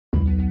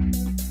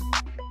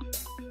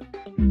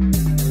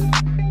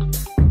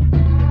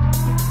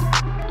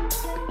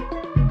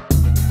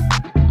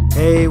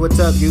Hey, what's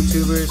up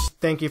YouTubers?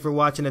 Thank you for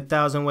watching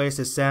 1000 Ways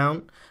to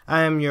Sound.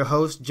 I am your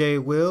host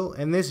JayWil,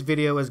 and this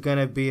video is going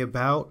to be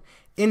about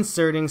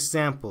inserting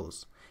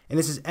samples. And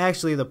this is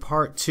actually the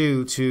part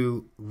 2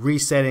 to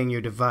resetting your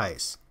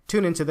device.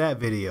 Tune into that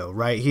video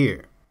right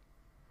here.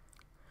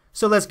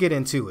 So let's get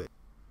into it.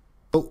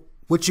 So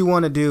what you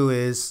want to do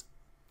is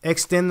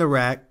extend the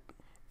rack,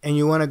 and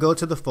you want to go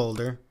to the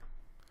folder.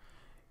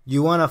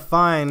 You want to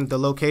find the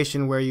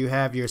location where you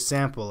have your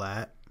sample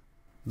at.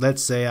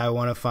 Let's say I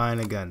want to find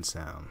a gun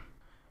sound.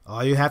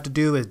 All you have to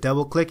do is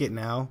double click it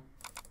now,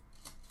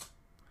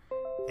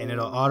 and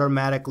it'll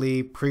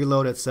automatically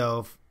preload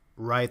itself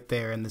right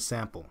there in the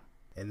sample.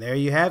 And there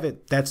you have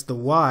it. That's the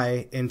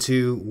why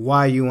into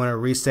why you want to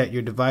reset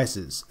your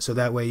devices, so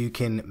that way you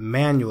can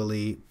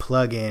manually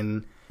plug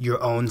in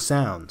your own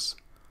sounds.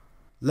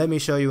 Let me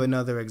show you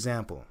another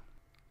example.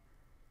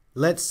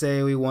 Let's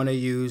say we want to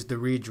use the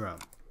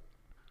redrum.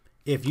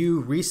 If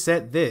you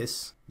reset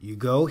this, you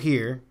go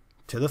here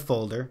to the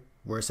folder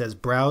where it says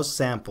Browse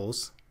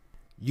Samples.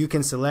 You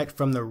can select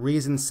from the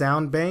Reason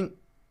Sound Bank,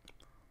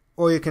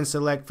 or you can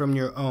select from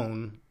your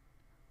own.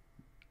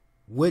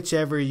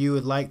 Whichever you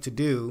would like to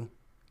do,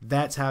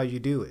 that's how you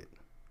do it.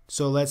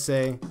 So let's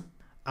say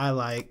I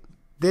like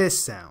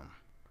this sound.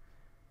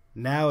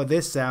 Now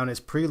this sound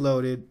is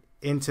preloaded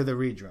into the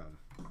redrum.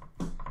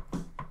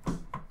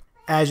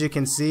 As you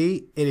can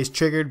see, it is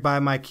triggered by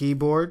my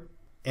keyboard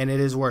and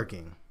it is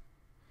working.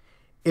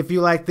 If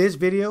you like this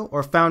video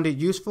or found it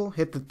useful,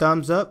 hit the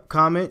thumbs up,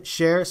 comment,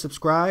 share,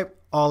 subscribe.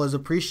 All is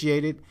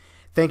appreciated.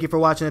 Thank you for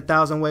watching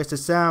 1000 Ways to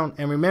Sound.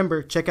 And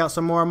remember, check out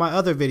some more of my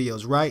other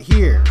videos right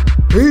here.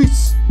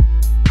 Peace!